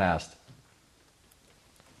actually passed.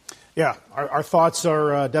 Yeah, our thoughts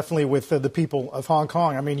are definitely with the people of Hong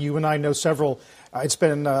Kong. I mean, you and I know several. It's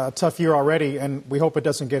been a tough year already, and we hope it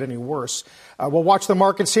doesn't get any worse. We'll watch the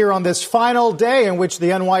markets here on this final day in which the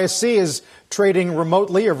NYSE is trading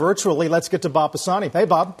remotely or virtually. Let's get to Bob Pisani. Hey,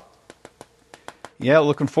 Bob. Yeah,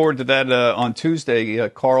 looking forward to that on Tuesday,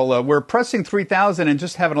 Carl. We're pressing 3,000 and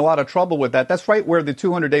just having a lot of trouble with that. That's right where the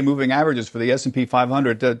 200-day moving average is for the S&P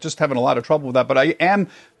 500. Just having a lot of trouble with that. But I am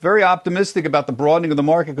very optimistic about the broadening of the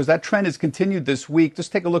market because that trend has continued this week.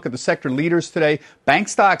 Just take a look at the sector leaders today. Bank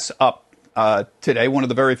stocks up today, one of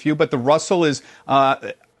the very few. But the Russell is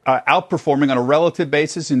outperforming on a relative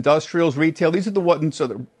basis. Industrials, retail, these are the ones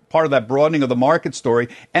that are part of that broadening of the market story.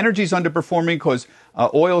 Energy's underperforming because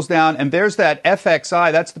oil's down. And there's that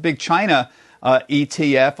FXI. That's the big China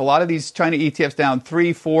ETF. A lot of these China ETFs down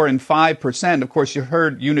 3, 4, and 5%. Of course, you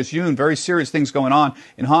heard Eunice Yoon, very serious things going on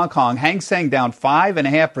in Hong Kong. Hang Seng down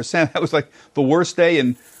 5.5%. That was like the worst day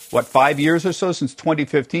in 5 years or so since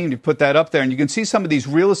 2015. You put that up there, and you can see some of these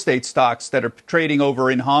real estate stocks that are trading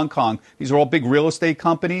over in Hong Kong. These are all big real estate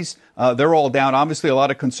companies. They're all down. Obviously, a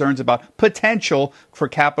lot of concerns about potential for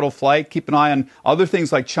capital flight. Keep an eye on other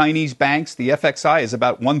things like Chinese banks. The FXI is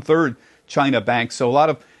about 1/3 China banks. So a lot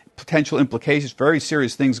of potential implications, very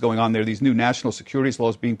serious things going on there. These new national securities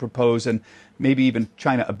laws being proposed, and maybe even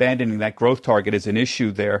China abandoning that growth target is an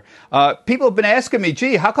issue there. People have been asking me,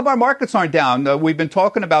 gee, how come our markets aren't down? We've been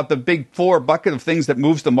talking about the big four bucket of things that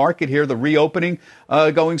moves the market here, the reopening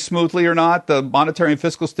going smoothly or not, the monetary and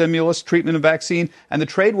fiscal stimulus, treatment and vaccine, and the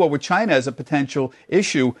trade war with China as a potential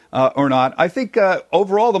issue or not. I think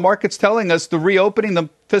overall the market's telling us the reopening, the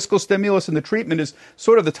fiscal stimulus, and the treatment is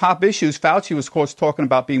sort of the top issues. Fauci was, of course, talking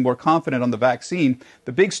about being more confident on the vaccine.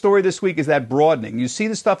 The big story this week is that broadening. You see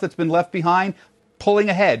the stuff that's been left behind, pulling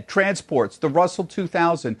ahead, transports, the Russell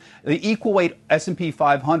 2000, the equal weight S&P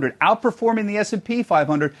 500, outperforming the S&P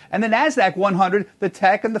 500, and the NASDAQ 100, the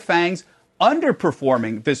tech and the FANGs,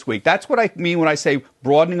 underperforming this week. That's what I mean when I say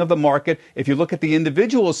broadening of the market. If you look at the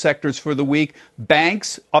individual sectors for the week,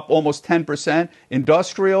 banks up almost 10%,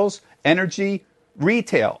 industrials, energy,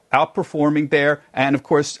 retail outperforming there, and of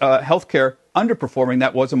course healthcare underperforming.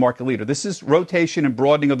 That was a market leader. This is rotation and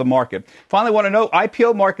broadening of the market. Finally, want to know,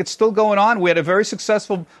 IPO market's still going on. We had a very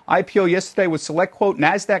successful IPO yesterday with SelectQuote.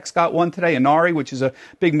 NASDAQ's got one today, Inari, which is a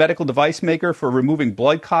big medical device maker for removing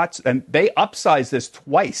blood clots, and they upsized this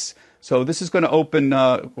twice. So this is going to open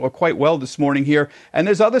quite well this morning here. And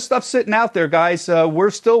there's other stuff sitting out there, guys. We're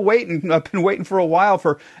still waiting. I've been waiting for a while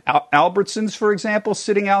for Albertsons, for example,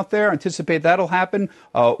 sitting out there. Anticipate that'll happen.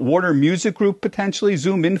 Warner Music Group, potentially.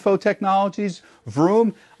 Zoom Info Technologies.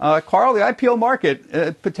 Vroom. Carl, the IPO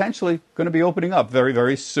market potentially going to be opening up very,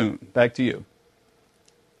 very soon. Back to you.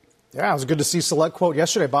 Yeah, it was good to see SelectQuote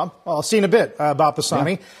yesterday, Bob. Well, I'll see you in a bit, Bob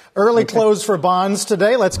Pisani. Yeah. Early close for bonds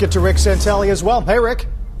today. Let's get to Rick Santelli as well. Hey, Rick.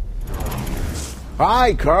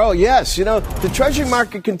 Hi, Carl. Yes, the Treasury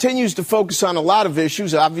market continues to focus on a lot of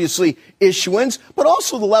issues, obviously issuance, but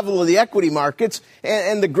also the level of the equity markets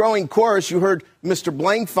and the growing chorus. You heard Mr.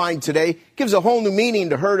 Blankfein today gives a whole new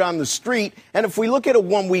meaning to herd on the street. And if we look at a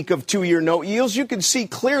 1 week of 2-year note yields, you can see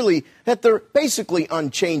clearly that they're basically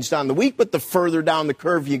unchanged on the week. But the further down the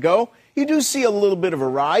curve you go, you do see a little bit of a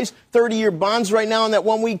rise. 30-year bonds right now on that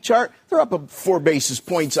 1 week chart, they're up 4 basis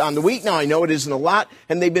points on the week. Now, I know it isn't a lot,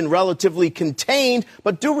 and they've been relatively contained,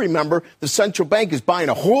 but do remember the central bank is buying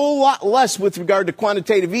a whole lot less with regard to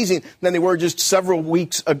quantitative easing than they were just several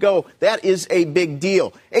weeks ago. That is a big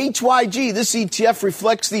deal. HYG, this ETF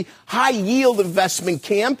reflects the high-yield investment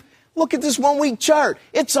camp. Look at this 1 week chart.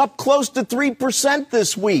 It's up close to 3%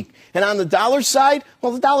 this week. And on the dollar side,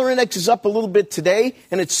 well, the dollar index is up a little bit today,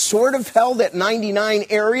 and it's sort of held at 99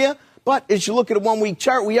 area. But as you look at a 1 week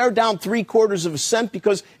chart, we are down 0.75 cents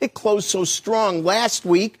because it closed so strong last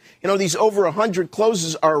week. These over 100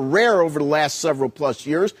 closes are rare over the last several plus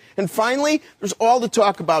years. And finally, there's all the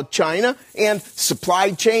talk about China and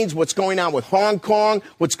supply chains, what's going on with Hong Kong,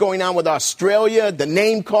 what's going on with Australia, the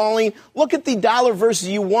name calling. Look at the dollar versus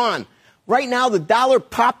yuan. Right now, the dollar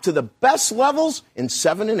popped to the best levels in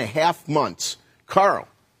 7.5 months. Carl,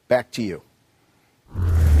 back to you. All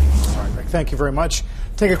right, Rick, thank you very much.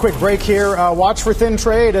 Take a quick break here. Watch for thin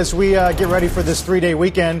trade as we get ready for this 3-day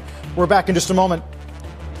weekend. We're back in just a moment.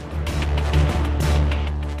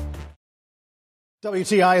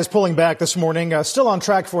 WTI is pulling back this morning, still on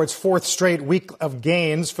track for its 4th straight week of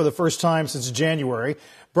gains for the first time since January.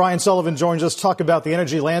 Brian Sullivan joins us to talk about the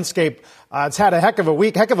energy landscape. It's had a heck of a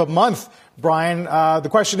week, heck of a month, Brian. The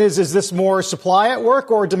question is this more supply at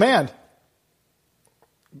work or demand?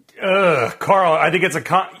 Carl, I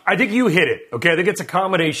think you hit it. Okay, I think it's a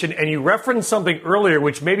combination. And you referenced something earlier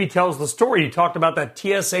which maybe tells the story. You talked about that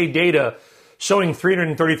TSA data showing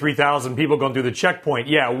 333,000 people going through the checkpoint.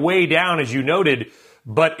 Yeah, way down, as you noted,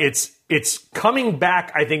 but it's coming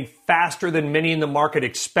back, I think, faster than many in the market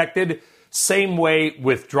expected. Same way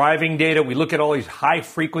with driving data. We look at all these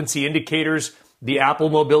high-frequency indicators, the Apple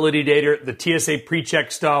mobility data, the TSA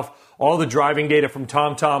pre-check stuff, all the driving data from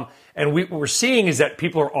TomTom. And what we're seeing is that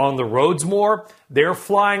people are on the roads more. They're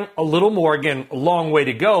flying a little more. Again, a long way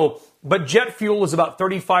to go. But jet fuel is about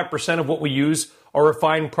 35% of what we use our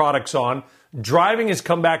refined products on. Driving has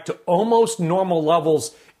come back to almost normal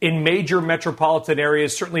levels in major metropolitan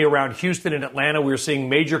areas, certainly around Houston and Atlanta. We're seeing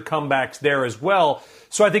major comebacks there as well.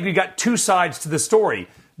 So I think we've got two sides to the story.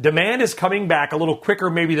 Demand is coming back a little quicker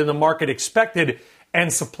maybe than the market expected,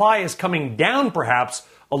 and supply is coming down perhaps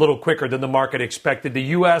a little quicker than the market expected. The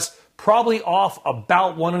U.S. probably off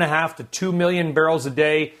about 1.5 to 2 million barrels a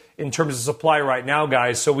day in terms of supply right now,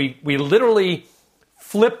 guys. So we literally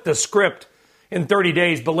flipped the script in 30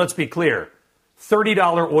 days, but let's be clear.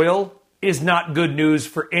 $30 oil is not good news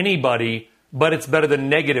for anybody, but it's better than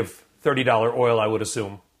negative $30 oil, I would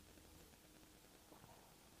assume.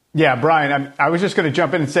 Yeah, Brian, I was just going to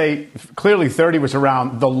jump in and say, clearly 30 was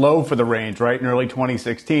around the low for the range, right, in early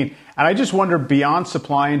 2016. And I just wonder, beyond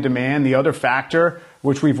supply and demand, the other factor,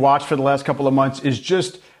 which we've watched for the last couple of months, is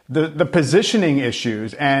just the positioning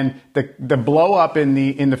issues and the blow up in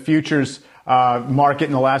the futures market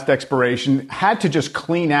in the last expiration had to just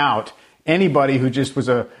clean out anybody who just was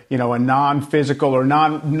a non-physical or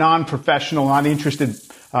non-professional, non-interested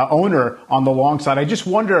owner on the long side. I just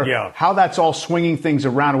wonder how that's all swinging things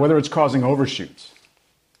around, or whether it's causing overshoots.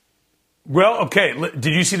 Well, okay.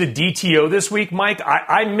 Did you see the DTO this week, Mike?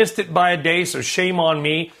 I missed it by a day, so shame on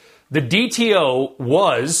me. The DTO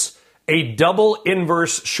was a double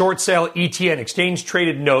inverse short sale ETN, exchange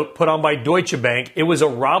traded note, put on by Deutsche Bank. It was a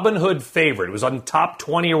Robinhood favorite. It was on top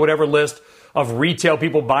 20 or whatever list of retail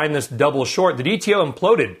people buying this double short. The DTO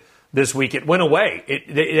imploded this week. It went away.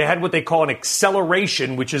 It had what they call an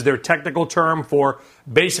acceleration, which is their technical term for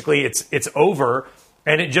basically it's over,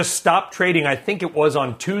 and it just stopped trading. I think it was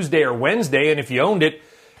on Tuesday or Wednesday, and if you owned it,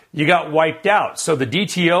 you got wiped out. So the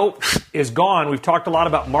DTO is gone. We've talked a lot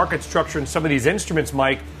about market structure in some of these instruments,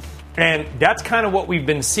 Mike, and that's kind of what we've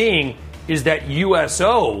been seeing is that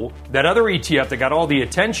USO, that other ETF that got all the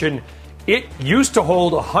attention, it used to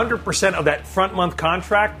hold 100% of that front month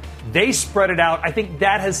contract. They spread it out. I think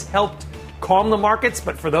that has helped calm the markets.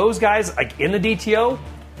 But for those guys, like in the DTO,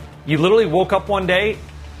 you literally woke up one day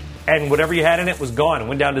and whatever you had in it was gone and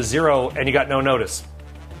went down to zero and you got no notice.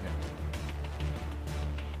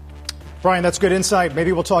 Brian, that's good insight.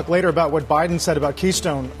 Maybe we'll talk later about what Biden said about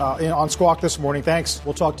Keystone on Squawk this morning. Thanks.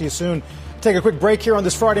 We'll talk to you soon. Take a quick break here on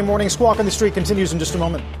this Friday morning. Squawk on the Street continues in just a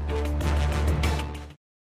moment.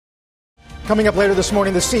 Coming up later this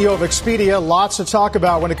morning, the CEO of Expedia. Lots to talk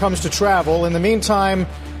about when it comes to travel. In the meantime,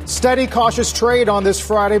 steady, cautious trade on this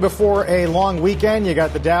Friday before a long weekend. You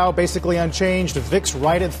got the Dow basically unchanged, the VIX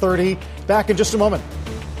right at 30. Back in just a moment.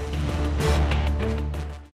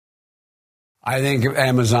 I think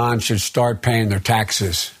Amazon should start paying their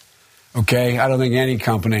taxes. Okay? I don't think any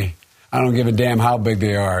company, I don't give a damn how big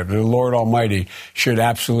they are, the Lord Almighty should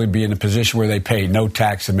absolutely be in a position where they pay no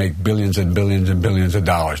tax and make billions and billions and billions of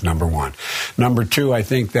dollars, number one. Number two, I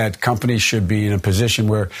think that companies should be in a position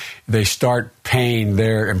where they start paying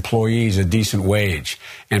their employees a decent wage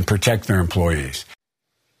and protect their employees.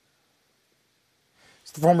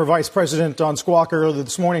 The former vice president on Squawk earlier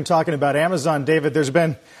this morning talking about Amazon. David, there's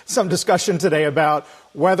been some discussion today about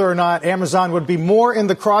whether or not Amazon would be more in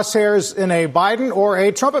the crosshairs in a Biden or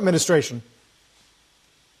a Trump administration.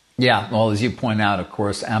 Yeah, well, as you point out, of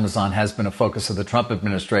course, Amazon has been a focus of the Trump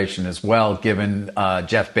administration as well, given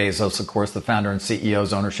Jeff Bezos, of course, the founder and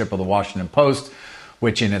CEO's ownership of the Washington Post,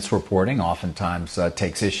 which in its reporting oftentimes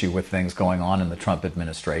takes issue with things going on in the Trump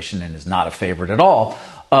administration and is not a favorite at all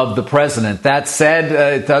of the president. That said,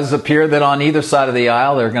 it does appear that on either side of the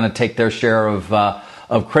aisle, they're going to take their share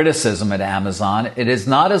of criticism at Amazon. It is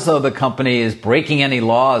not as though the company is breaking any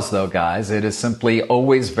laws, though, guys. It is simply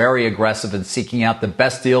always very aggressive in seeking out the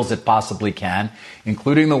best deals it possibly can,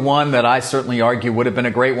 including the one that I certainly argue would have been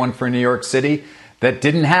a great one for New York City. That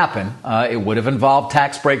didn't happen. It would have involved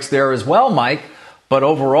tax breaks there as well, Mike. But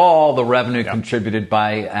overall, the revenue contributed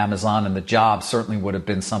by Amazon and the jobs certainly would have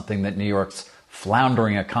been something that New York's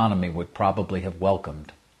floundering economy would probably have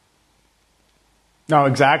welcomed. No,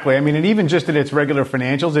 exactly. I mean, and even just in its regular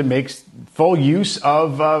financials, it makes full use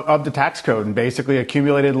of the tax code and basically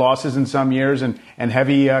accumulated losses in some years and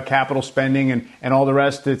heavy capital spending and all the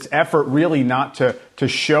rest. Its effort really not to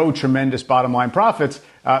show tremendous bottom line profits.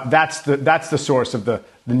 That's the source of the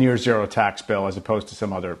near zero tax bill as opposed to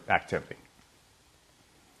some other activity.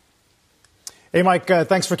 Hey, Mike,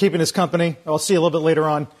 thanks for keeping us company. I'll see you a little bit later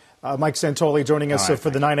on. Mike Santoli joining us for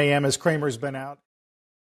the 9 a.m. as Kramer's been out.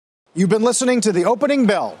 You've been listening to The Opening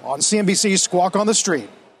Bell on CNBC's Squawk on the Street.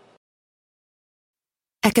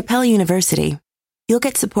 At Capella University, you'll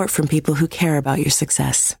get support from people who care about your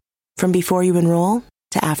success. From before you enroll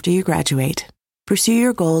to after you graduate, pursue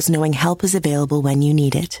your goals knowing help is available when you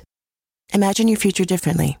need it. Imagine your future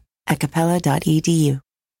differently at capella.edu.